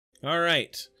All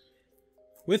right.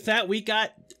 With that, we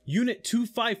got Unit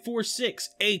 2546,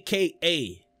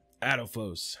 aka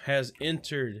Atofose, has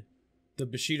entered the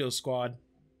Bushido squad.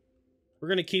 We're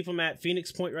going to keep him at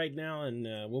Phoenix Point right now, and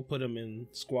we'll put him in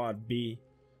Squad B.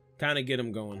 Kind of get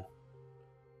him going.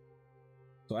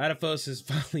 So Atofose has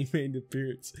finally made an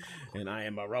appearance, and I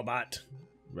am a robot.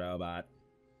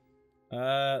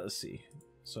 Let's see.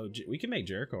 So we can make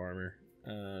Jericho armor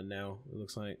now. It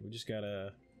looks like we just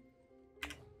gotta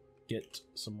get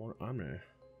some more armor.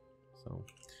 So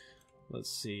let's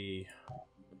see.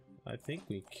 I think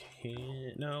we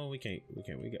can. No, we can't.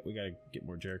 We gotta get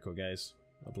more Jericho guys,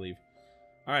 I believe.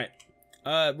 All right.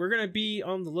 We're gonna be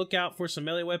on the lookout for some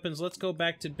melee weapons. Let's go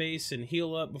back to base and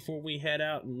heal up before we head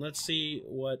out, and let's see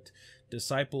what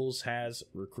Disciples has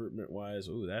recruitment wise.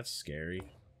 Ooh, that's scary.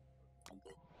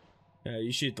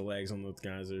 You shoot the legs on those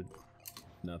guys, they're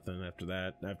nothing after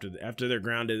that. After they're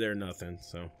grounded, they're nothing.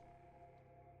 So,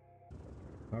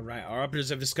 all right, our operatives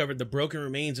have discovered the broken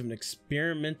remains of an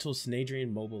experimental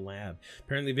Synedrian mobile lab.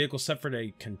 Apparently, the vehicle suffered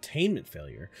a containment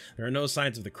failure. There are no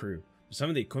signs of the crew. Some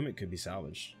of the equipment could be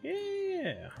salvaged.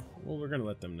 Yeah. Well, we're gonna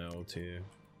let them know too.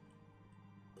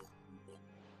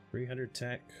 300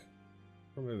 tech.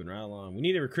 We're moving right along. We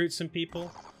need to recruit some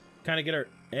people. Kind of get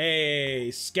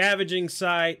our scavenging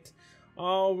site.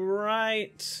 All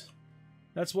right.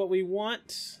 That's what we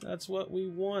want. That's what we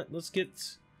want. Let's get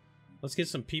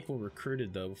some people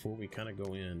recruited though before we kind of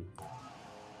go in.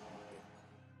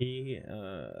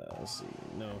 Let's see.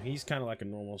 No, he's kind of like a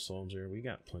normal soldier. We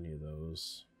got plenty of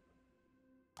those.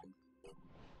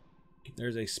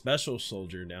 There's a special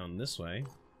soldier down this way.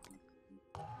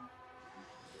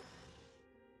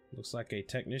 Looks like a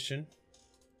technician.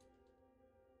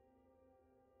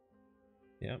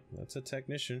 Yep, that's a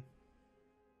technician.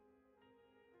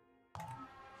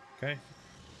 Okay.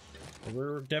 Well,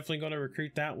 we're definitely going to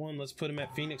recruit that one. Let's put him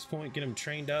at Phoenix Point, get him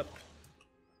trained up.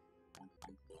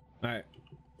 Alright.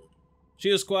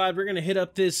 Shield Squad, we're going to hit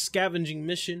up this scavenging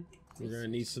mission. We're going to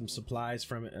need some supplies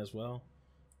from it as well.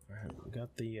 Alright, we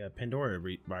got the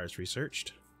pandoravirus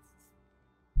researched.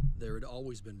 There had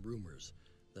always been rumors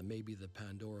that maybe the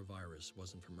pandoravirus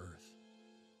wasn't from Earth.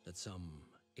 That some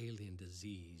alien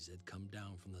disease had come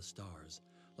down from the stars,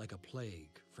 like a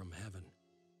plague from heaven.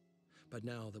 But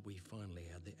now that we finally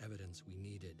had the evidence we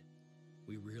needed,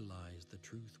 we realized the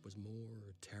truth was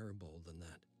more terrible than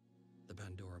that. The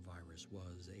pandoravirus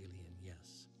was alien,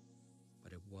 yes,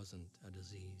 but it wasn't a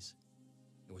disease.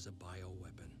 It was a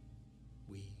bioweapon.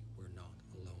 We were not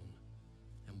alone,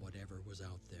 and whatever was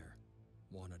out there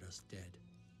wanted us dead.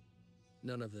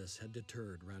 None of this had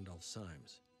deterred Randolph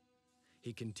Symes.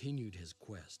 He continued his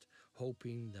quest,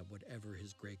 hoping that whatever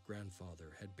his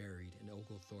great-grandfather had buried in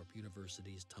Oglethorpe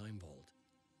University's time vault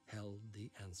held the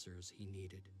answers he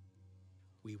needed.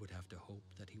 We would have to hope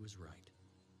that he was right.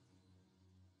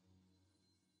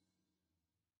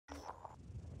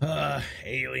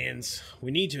 Aliens. We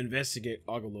need to investigate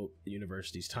Oglethorpe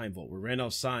University's time vault, where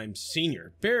Randolph Symes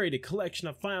Sr. buried a collection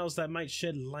of files that might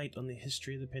shed light on the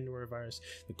history of the pandoravirus.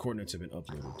 The coordinates have been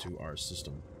uploaded to our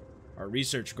system. Our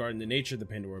research regarding the nature of the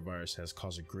pandoravirus has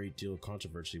caused a great deal of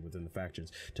controversy within the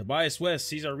factions. Tobias West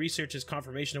sees our research as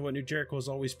confirmation of what New Jericho has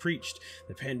always preached.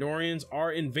 The Pandorians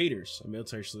are invaders. A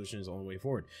military solution is the only way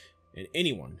forward, and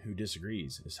anyone who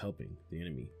disagrees is helping the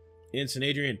enemy. In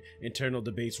Synedrian, internal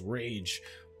debates rage.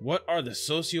 What are the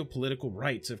socio-political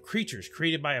rights of creatures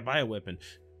created by a bioweapon?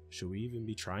 Should we even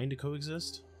be trying to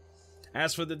coexist?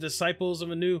 As for the Disciples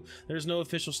of Anu, there's no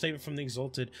official statement from the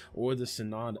Exalted or the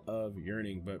Synod of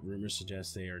Yearning, but rumors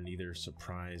suggest they are neither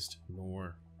surprised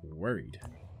nor worried.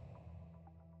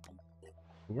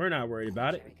 We're not worried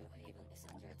about it.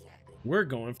 We're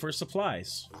going for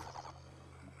supplies.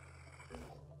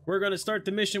 We're going to start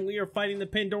the mission. We are fighting the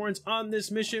Pandorans on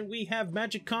this mission. We have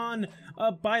Magicon,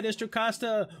 Abidas,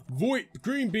 Trocasta, Voit,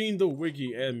 Green Bean, the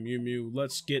Wiggy, and Mew Mew.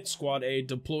 Let's get Squad A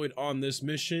deployed on this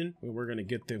mission. We're going to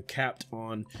get them capped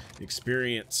on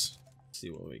experience. Let's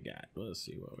see what we got. Let's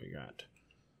see what we got.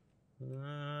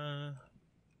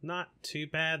 Not too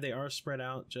bad. They are spread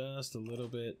out just a little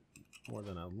bit more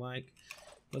than I'd like.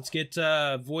 Let's get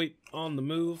Voit on the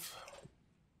move.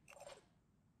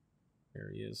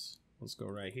 There he is. Let's go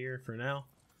right here for now.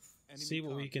 See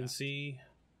what we can see.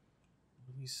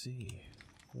 Let me see.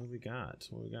 What we got?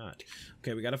 What we got?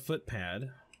 Okay, we got a foot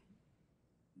pad.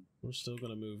 We're still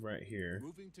gonna move right here.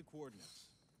 Moving to coordinates.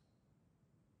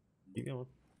 Keep going.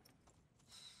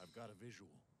 I've got a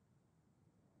visual.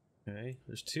 Okay,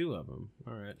 there's two of them.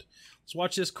 All right, let's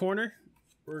watch this corner.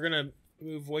 We're gonna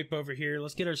move Wipe over here.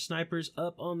 Let's get our snipers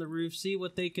up on the roof. See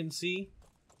what they can see.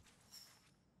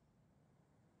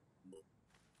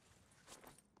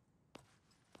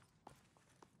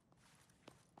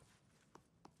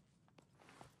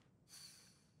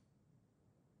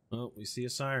 Oh, we see a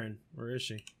siren. Where is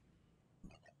she?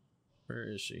 Where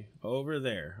is she? Over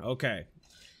there. Okay.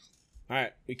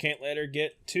 Alright, we can't let her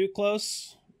get too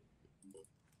close.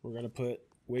 We're going to put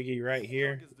Wiggy right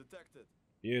here.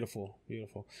 Beautiful,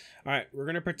 beautiful. Alright, we're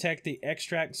going to protect the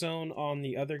extract zone on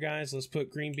the other guys. Let's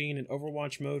put Green Bean in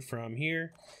Overwatch mode from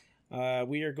here.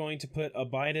 We are going to put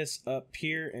Abitus up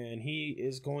here, and he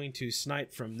is going to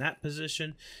snipe from that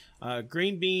position.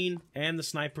 Green Bean and the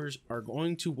snipers are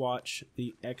going to watch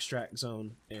the extract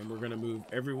zone, and we're going to move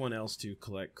everyone else to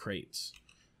collect crates.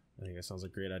 I think that sounds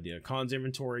like a great idea. Khan's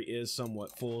inventory is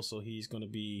somewhat full, so he's going to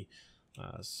be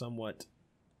somewhat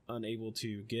unable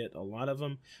to get a lot of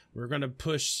them. We're going to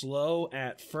push slow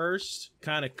at first,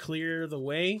 kind of clear the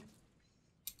way,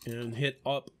 and hit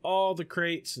up all the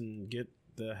crates and get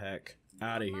the heck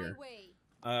out of here.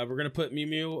 We're going to put Mew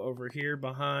Mew over here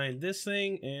behind this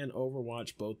thing and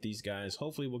overwatch both these guys.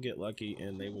 Hopefully we'll get lucky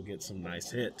and they will get some nice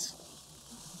hits.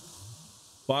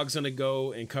 Bog's going to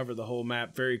go and cover the whole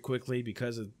map very quickly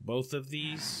because of both of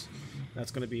these.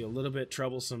 That's going to be a little bit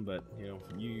troublesome, but you know,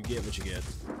 you get what you get.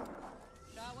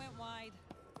 That went wide.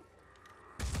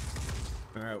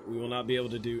 Alright, we will not be able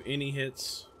to do any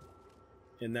hits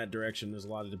in that direction. There's a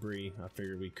lot of debris. I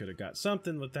figured we could have got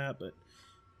something with that, but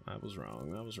I was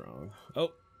wrong. I was wrong.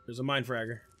 Oh, there's a mine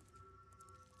fragger.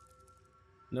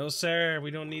 No, sir.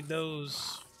 We don't need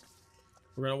those.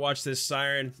 We're going to watch this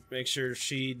siren. Make sure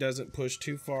she doesn't push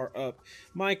too far up.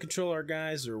 Mind control our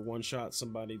guys or one-shot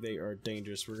somebody. They are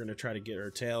dangerous. We're going to try to get her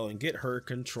tail and get her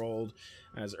controlled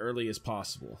as early as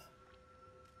possible.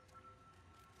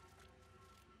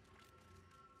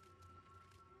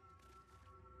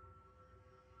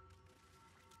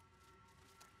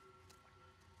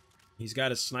 He's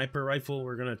got a sniper rifle.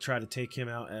 We're going to try to take him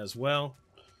out as well.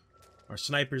 Our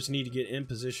snipers need to get in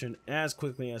position as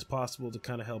quickly as possible to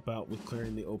kind of help out with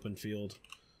clearing the open field.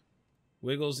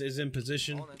 Wiggles is in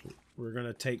position. We're going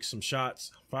to take some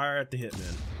shots. Fire at the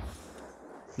hitman.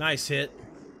 Nice hit.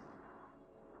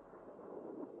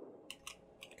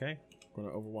 Okay. We're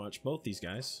going to overwatch both these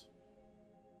guys.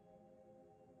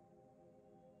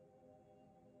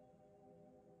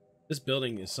 This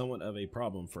building is somewhat of a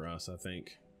problem for us, I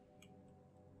think.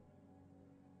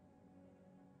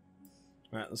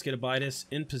 Alright, let's get Abitus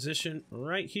in position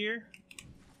right here.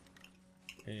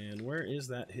 And where is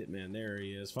that hitman? There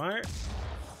he is. Fire.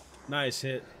 Nice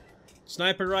hit.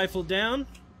 Sniper rifle down.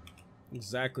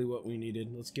 Exactly what we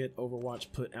needed. Let's get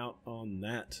Overwatch put out on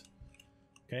that.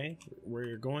 Okay,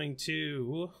 we're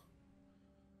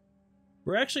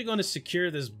actually going to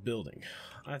secure this building.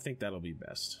 I think that'll be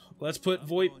best. Let's put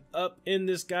VoIP up in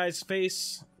this guy's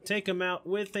face. Take him out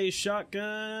with a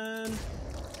shotgun.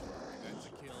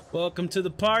 Welcome to the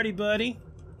party, buddy.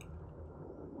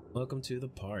 Welcome to the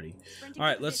party.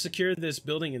 Alright, let's secure this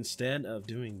building instead of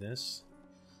doing this.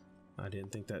 I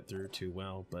didn't think that through too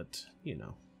well, but you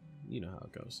know how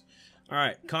it goes.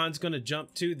 Alright, Khan's going to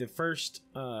jump to the first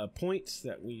point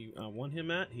that we want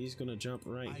him at. He's going to jump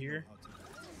right here.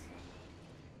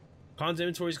 Khan's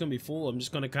inventory is going to be full. I'm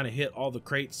just going to kind of hit all the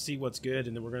crates, see what's good,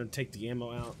 and then we're going to take the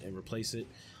ammo out and replace it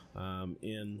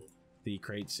in the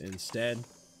crates instead.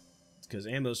 Because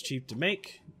ammo's cheap to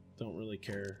make. Don't really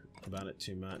care about it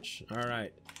too much.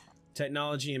 Alright.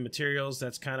 Technology and materials,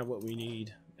 that's kind of what we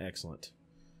need. Excellent.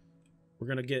 We're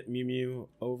going to get Mew Mew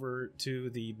over to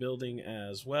the building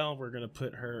as well. We're going to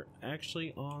put her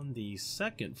actually on the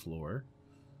second floor.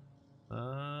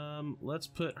 Let's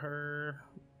put her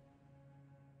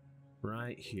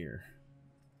right here.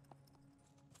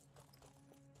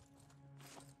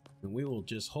 And we will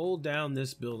just hold down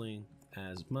this building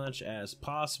as much as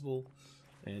possible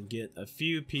and get a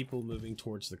few people moving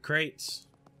towards the crates.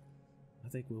 I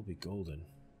think we'll be golden.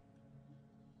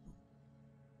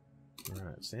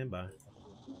 Alright, stand by.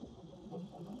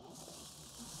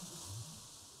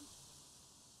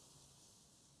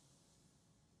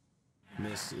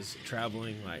 Mist is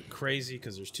traveling like crazy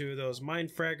because there's two of those.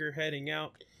 Mind Fragger heading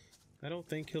out. I don't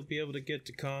think he'll be able to get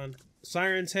to Khan.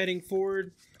 Siren's heading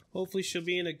forward. Hopefully she'll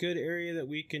be in a good area that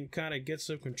we can kind of get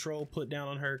some control put down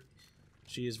on her.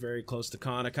 She is very close to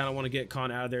Khan. I kind of want to get Khan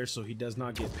out of there so he does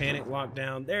not get panic locked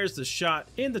down. There's the shot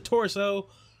in the torso.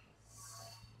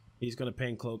 He's going to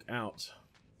pain cloak out.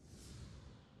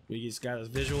 He's got his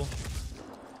visual.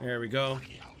 There we go.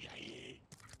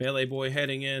 Melee boy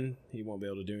heading in. He won't be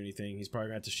able to do anything. He's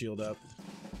probably got the shield up.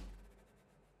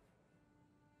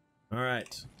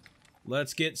 Alright.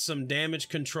 Let's get some damage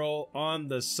control on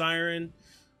the siren.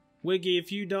 Wiggy,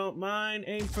 if you don't mind,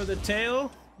 aim for the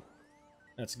tail.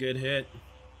 That's a good hit.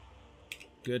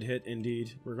 Good hit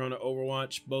indeed. We're going to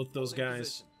overwatch both those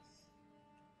guys.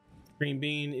 Green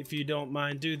Bean, if you don't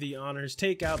mind, do the honors.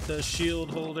 Take out the shield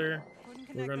holder.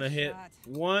 We're gonna hit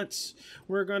once.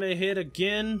 We're gonna hit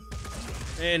again.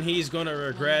 And he's gonna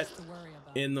regret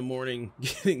in the morning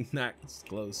getting that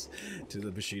close to the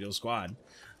Bushido squad.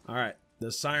 Alright,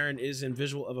 the siren is in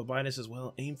visual of Abitus as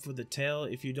well. Aim for the tail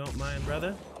if you don't mind,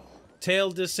 brother.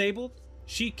 Tail disabled.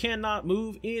 She cannot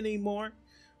move anymore.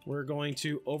 We're going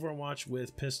to overwatch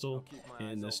with pistol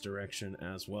in this direction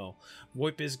as well.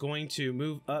 VoIP is going to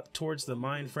move up towards the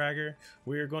mine fragger.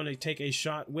 We are going to take a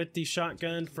shot with the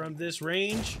shotgun from this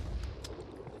range.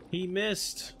 He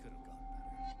missed.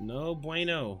 No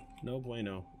bueno. No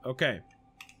bueno. Okay.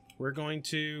 We're going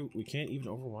to... We can't even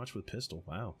overwatch with pistol.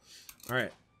 Wow.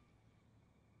 Alright.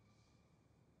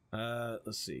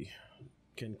 Let's see.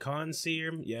 Can Khan see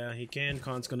him? Yeah, he can.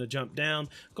 Khan's going to jump down.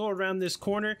 Go around this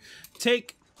corner.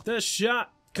 Take the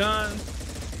shot, Khan.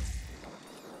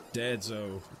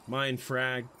 Deadzo. Mine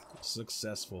frag.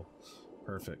 Successful.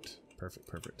 Perfect. Perfect,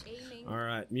 perfect.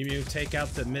 Alright, Mew Mew, take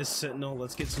out the Mist Sentinel.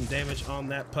 Let's get some damage on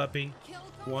that puppy.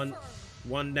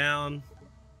 One down.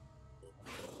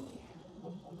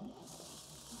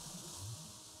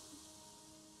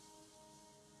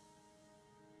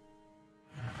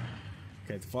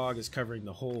 Okay, the fog is covering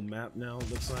the whole map now, it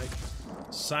looks like.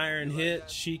 Siren hit.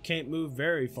 She can't move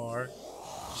very far.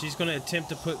 She's going to attempt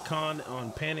to put Khan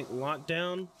on panic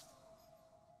lockdown,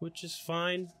 which is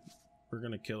fine. We're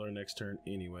going to kill her next turn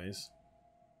anyways.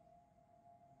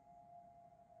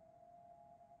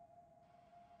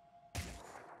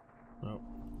 Oh,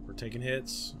 we're taking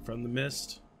hits from the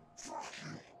mist.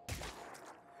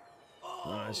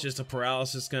 It's just a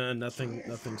paralysis gun,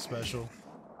 nothing special.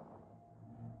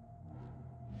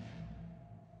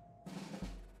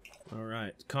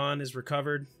 Alright, Khan is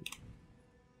recovered.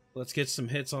 Let's get some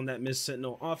hits on that Mist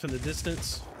Sentinel off in the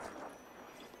distance.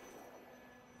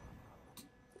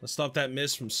 Let's stop that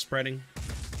mist from spreading,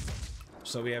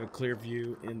 so we have a clear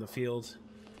view in the field.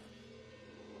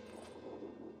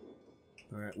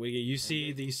 Alright, Wiggy, you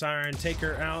see the siren, take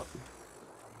her out.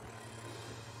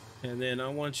 And then I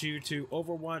want you to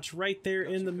overwatch right there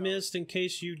in the mist in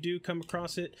case you do come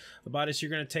across it. Abitus,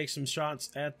 you're going to take some shots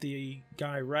at the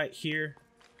guy right here.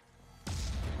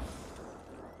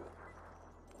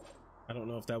 I don't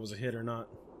know if that was a hit or not.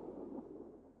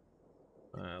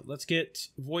 Let's get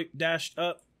VoIP dashed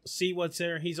up, see what's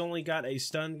there. He's only got a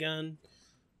stun gun.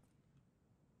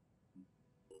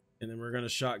 And then we're going to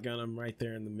shotgun him right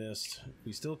there in the mist.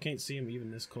 We still can't see him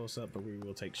even this close up, but we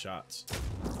will take shots.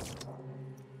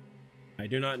 I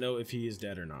do not know if he is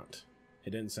dead or not.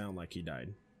 It didn't sound like he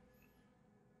died.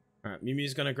 Alright, Mew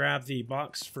Mew's going to grab the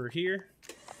box for here.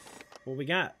 What we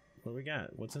got? What we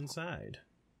got? What's inside?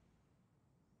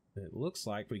 It looks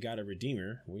like we got a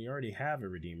Redeemer. We already have a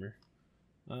Redeemer.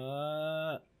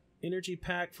 Energy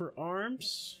pack for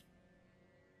arms.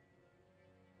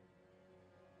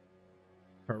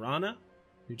 Piranha.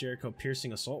 New Jericho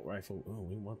piercing assault rifle. Oh,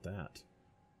 we want that.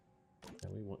 Yeah,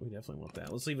 we definitely want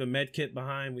that. Let's leave a med kit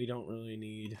behind. We don't really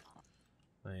need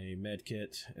a med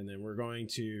kit. And then we're going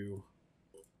to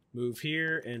move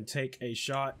here and take a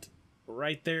shot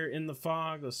right there in the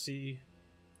fog. Let's see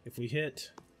if we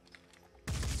hit.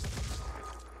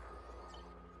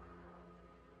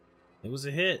 It was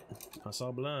a hit. I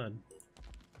saw blood.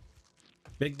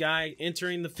 Big guy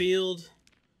entering the field.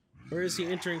 Where is he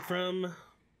entering from?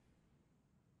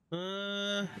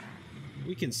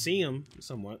 We can see him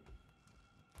somewhat.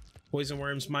 Poison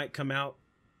worms might come out.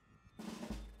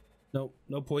 Nope,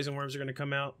 no poison worms are going to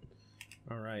come out.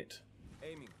 Alright.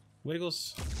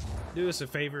 Wiggles, do us a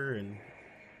favor and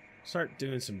start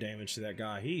doing some damage to that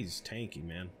guy. He's tanky,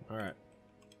 man. Alright.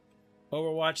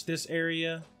 Overwatch this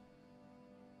area.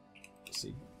 Let's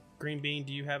see. Green Bean,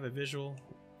 do you have a visual?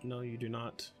 No, you do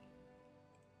not.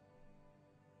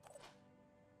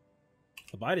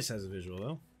 Abitus has a visual,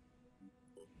 though.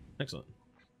 Excellent.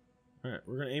 Alright,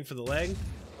 we're going to aim for the leg.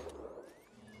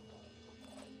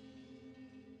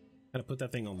 Gotta put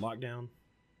that thing on lockdown.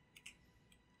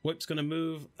 Whip's going to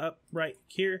move up right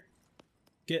here.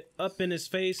 Get up in his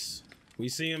face. We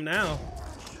see him now.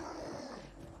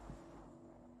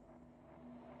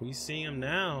 We see him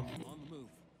now.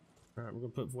 Alright, we're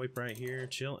going to put VoIP right here.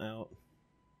 Chill out.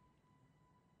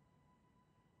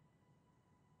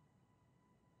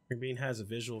 Green Bean has a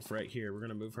visual for right here. We're going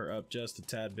to move her up just a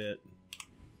tad bit.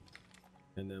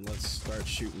 And then let's start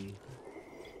shooting.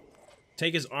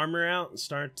 Take his armor out and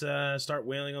start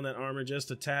wailing on that armor just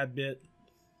a tad bit.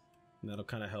 And that'll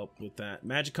kind of help with that.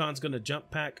 Magicon's going to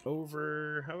jump pack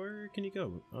over. However can you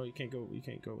go? Oh, you can't go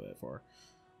that far.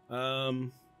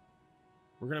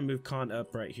 We're going to move Khan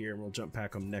up right here, and we'll jump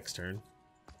pack him next turn.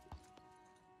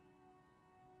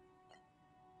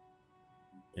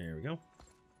 There we go.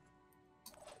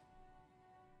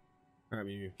 Alright,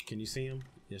 Mew, can you see him?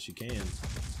 Yes, you can.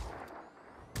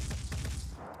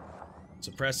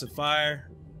 Suppressive fire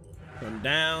from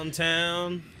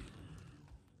downtown.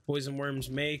 Poison worms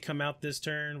may come out this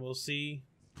turn. We'll see.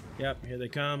 Yep, here they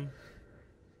come.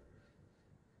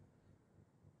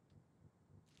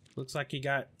 Looks like he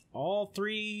got all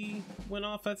 3 went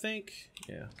off, I think.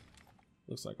 Yeah.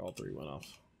 Looks like all 3 went off.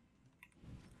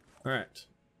 Alright.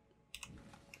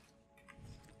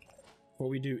 Before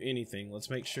we do anything, let's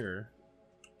make sure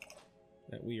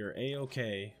that we are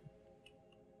A-okay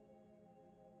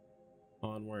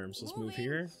on worms. Let's move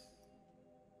here.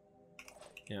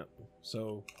 Yep.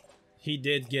 So he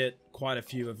did get quite a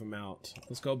few of them out.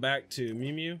 Let's go back to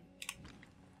Mew Mew.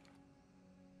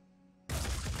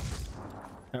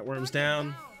 That worm's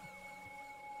down.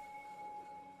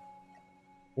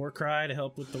 War cry to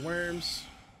help with the worms.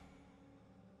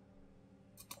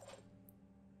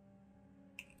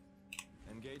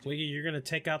 Wiggy, you're gonna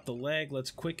take out the leg. Let's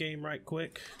quick aim right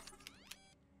quick.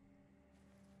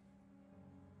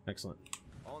 Excellent.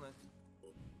 On it.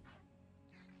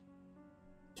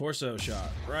 Torso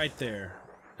shot right there.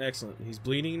 Excellent. He's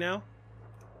bleeding now.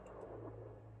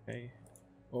 Okay.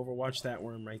 Overwatch that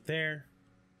worm right there.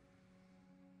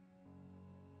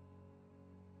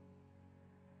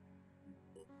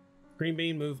 Green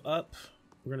bean, move up.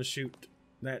 We're gonna shoot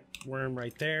that worm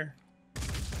right there.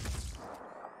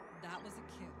 That was a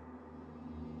kill.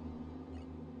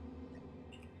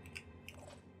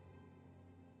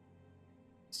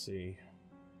 Let's see.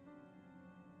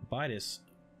 Vitus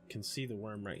can see the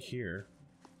worm right here.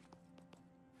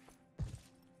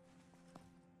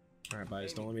 Alright,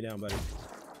 Vitus, don't let me down, buddy.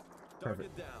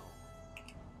 Perfect. Down.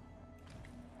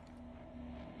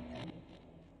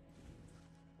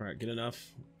 Alright, good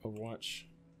enough. Overwatch.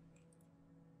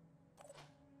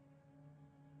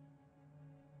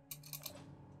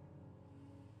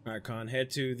 Alright, Con, head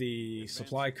to the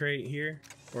supply crate here.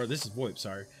 Or this is VoIP,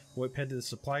 sorry. VoIP, head to the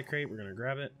supply crate. We're gonna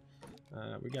grab it.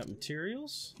 We got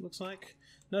materials, looks like.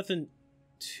 Nothing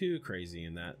too crazy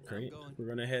in that crate. We're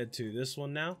gonna head to this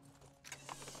one now.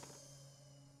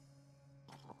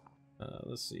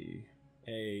 Let's see.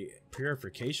 A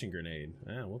purification grenade.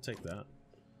 Yeah, we'll take that.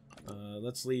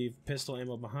 Let's leave pistol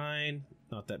ammo behind.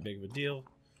 Not that big of a deal.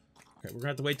 Okay, we're gonna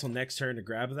have to wait till next turn to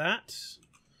grab that.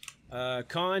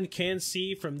 Con can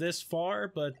see from this far,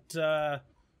 but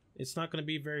it's not going to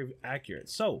be very accurate.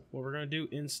 So what we're going to do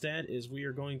instead is we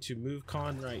are going to move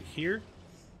Con right here.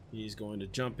 He's going to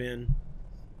jump in.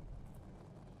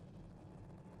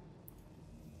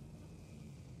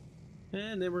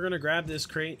 And then we're going to grab this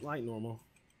crate like normal.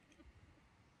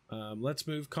 Let's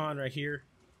move Con right here.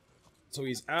 So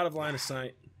he's out of line of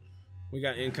sight. We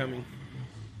got incoming.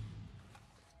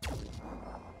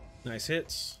 Nice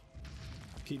hits.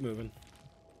 Keep moving.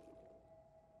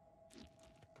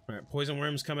 Alright, poison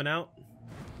worms coming out.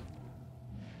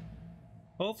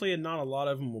 Hopefully not a lot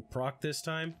of them will proc this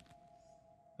time.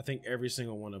 I think every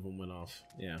single one of them went off.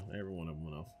 Yeah, every one of them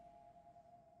went off.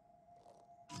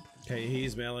 Okay,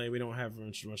 he's melee. We don't have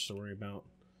much to worry about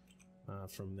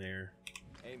from there.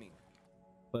 Aiming.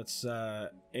 Let's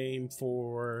aim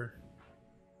for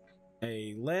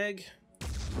a leg.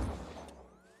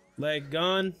 Leg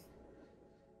gone.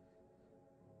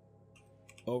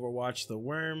 Overwatch the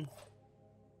worm.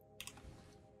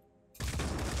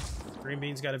 Green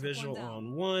bean's got a visual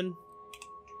on one.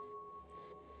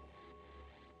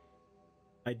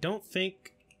 I don't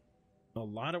think a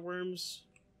lot of worms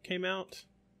came out.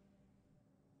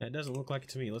 That doesn't look like it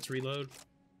to me. Let's reload.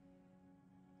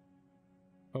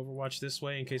 Overwatch this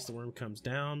way in case the worm comes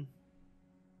down.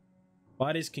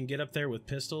 Bodies can get up there with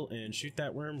pistol and shoot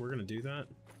that worm. We're gonna do that.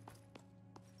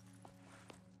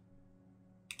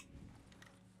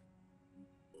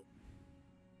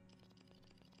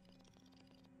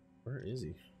 Where is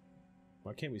he?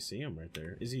 Why can't we see him right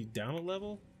there? Is he down a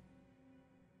level?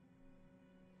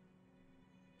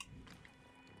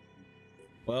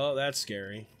 Well, that's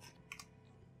scary.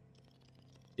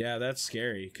 Yeah, that's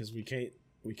scary because we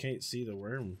can't see the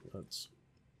worm that's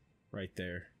right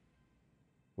there.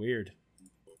 Weird.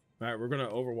 All right, we're gonna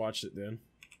overwatch it then.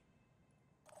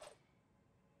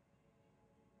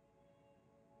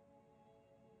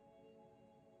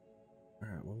 All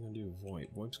right, what are we gonna do?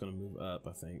 VoIP. VoIP's gonna move up.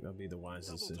 I think that'll be the wise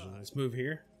decision. Let's move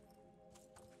here.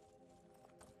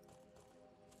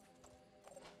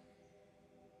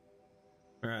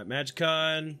 All right,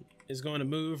 Magicon is going to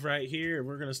move right here, and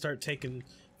we're gonna start taking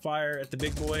fire at the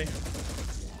big boy.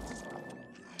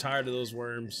 Tired of those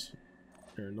worms.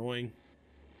 They're annoying.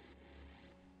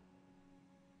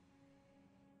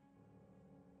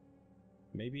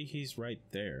 Maybe he's right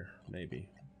there. Maybe.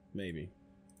 Maybe.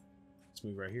 Let's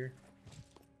move right here.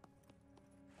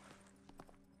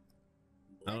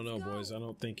 I don't know, boys. I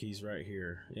don't think he's right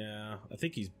here. Yeah, I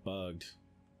think he's bugged.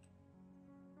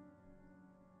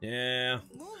 Yeah,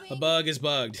 a bug is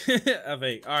bugged. I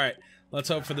think. All right, let's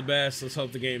hope for the best. Let's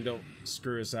hope the game don't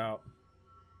screw us out.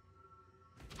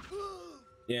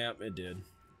 Yeah, it did.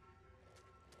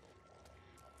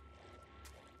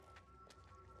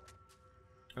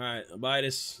 All right,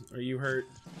 Abitus, are you hurt?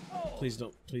 Please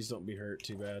don't be hurt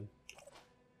too bad.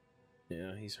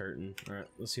 Yeah, he's hurting. All right,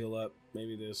 let's heal up.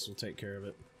 Maybe this will take care of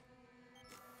it.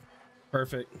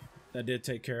 Perfect. That did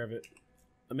take care of it.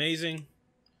 Amazing.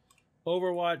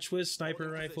 Overwatch with sniper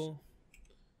rifle.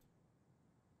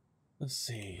 Let's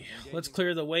see. Let's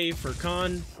clear the way for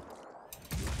Khan.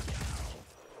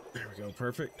 There we go.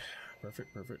 Perfect.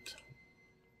 Perfect. Perfect.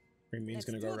 Green bean's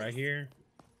gonna go right here.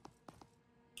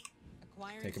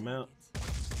 Take him out.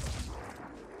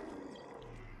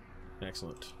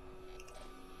 Excellent.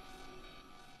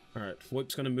 Alright,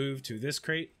 Whoop's gonna move to this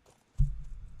crate.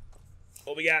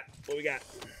 What we got? What we got?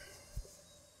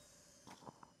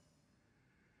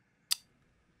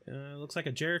 Looks like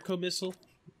a Jericho missile.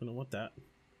 I don't want that.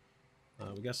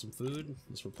 We got some food.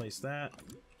 Let's replace that.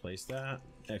 Place that.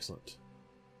 Excellent.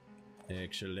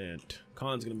 Excellent.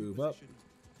 Khan's gonna move up.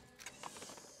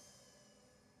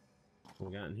 What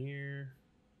we got in here?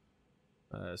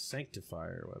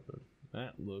 Sanctifier weapon.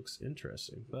 That looks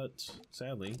interesting, but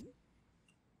sadly,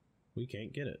 we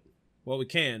can't get it. Well, we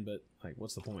can, but like,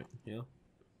 what's the point? You know.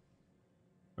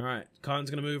 All right,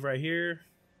 Khan's gonna move right here.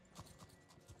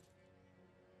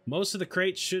 Most of the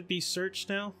crates should be searched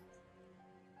now.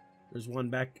 There's one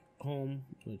back home,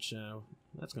 which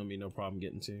that's gonna be no problem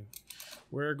getting to.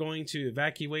 We're going to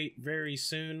evacuate very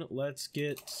soon. Let's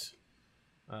get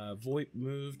VoIP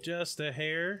moved just a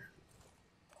hair.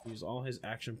 Use all his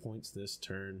action points this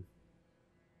turn.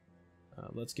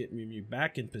 Let's get Mew Mew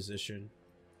back in position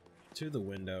to the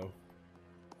window.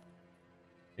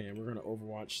 And we're gonna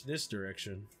overwatch this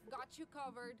direction. Got you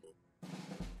covered.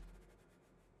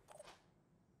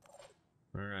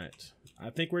 Alright. I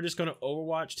think we're just gonna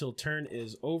overwatch till turn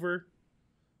is over.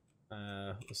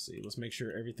 Let's see. Let's make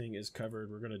sure everything is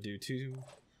covered. We're gonna do 2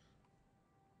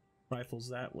 rifles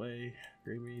that way.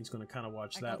 Green Bean's gonna kind of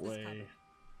watch that way.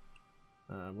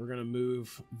 We're gonna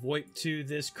move VoIP to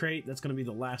this crate. That's gonna be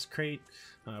the last crate.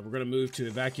 We're gonna move to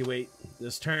evacuate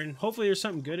this turn. Hopefully there's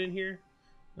something good in here.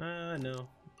 No.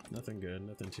 Nothing good.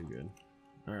 Nothing too good.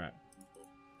 Alright.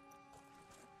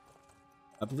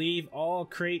 I believe all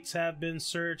crates have been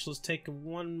searched. Let's take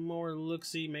one more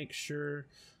look-see. Make sure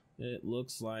it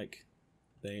looks like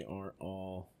they are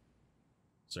all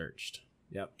searched.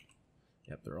 Yep.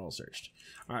 Yep, they're all searched.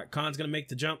 Alright, Khan's gonna make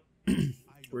the jump.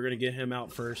 We're gonna get him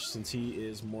out first since he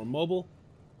is more mobile.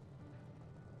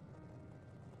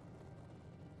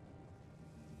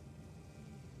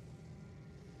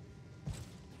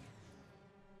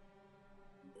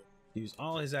 Use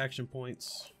all his action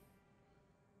points.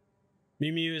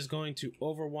 Mew Mew is going to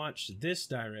overwatch this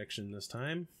direction this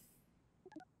time.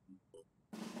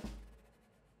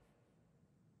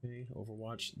 Okay,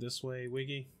 overwatch this way,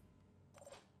 Wiggy.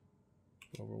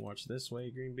 Overwatch this way,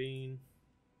 Green Bean.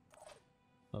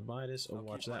 Abitus,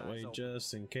 overwatch that way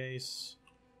just in case.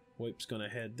 VoIP's gonna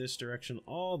head this direction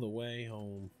all the way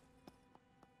home.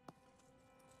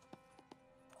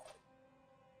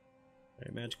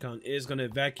 Alright, Magicon is gonna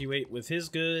evacuate with his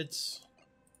goods.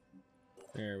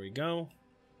 There we go.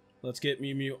 Let's get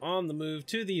Mew Mew on the move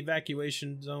to the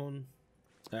evacuation zone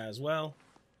as well.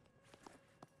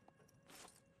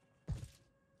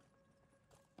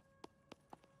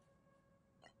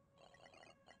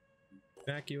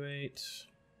 Evacuate.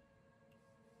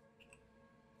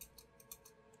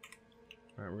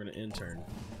 Alright, we're gonna intern.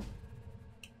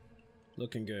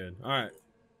 Looking good. Alright.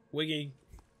 Wiggy,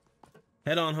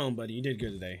 head on home, buddy. You did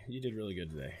good today. You did really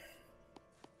good today.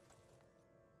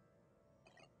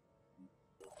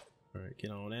 Alright,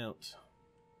 get on out.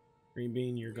 Green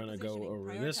Bean, you're gonna go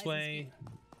over this way.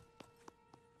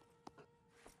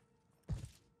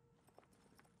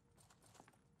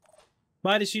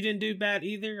 Midas, you didn't do bad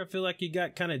either. I feel like you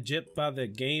got kind of gypped by the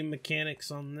game mechanics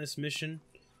on this mission.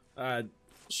 I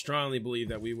strongly believe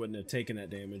that we wouldn't have taken that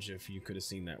damage if you could have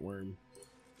seen that worm.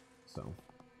 So,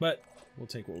 but we'll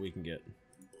take what we can get.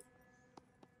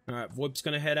 Alright, VoIP's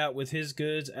gonna head out with his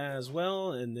goods as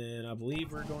well, and then I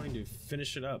believe we're going to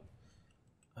finish it up.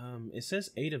 It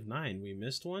says 8 of 9. We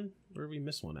missed one? Where did we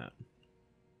miss one at?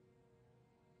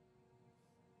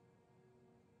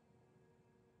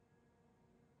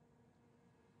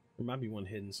 There might be one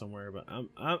hidden somewhere, but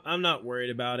I'm not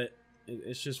worried about it.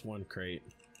 It's just one crate.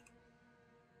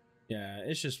 Yeah,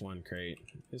 it's just one crate.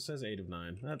 It says 8 of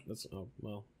 9. That's oh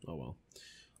well. Oh well.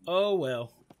 Oh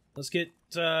well. Let's get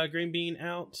Green Bean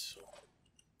out.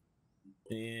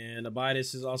 And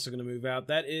Abitus is also going to move out.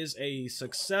 That is a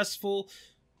successful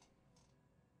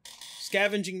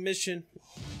scavenging mission.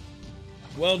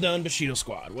 Well done, Bushido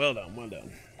Squad. Well done, well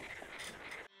done.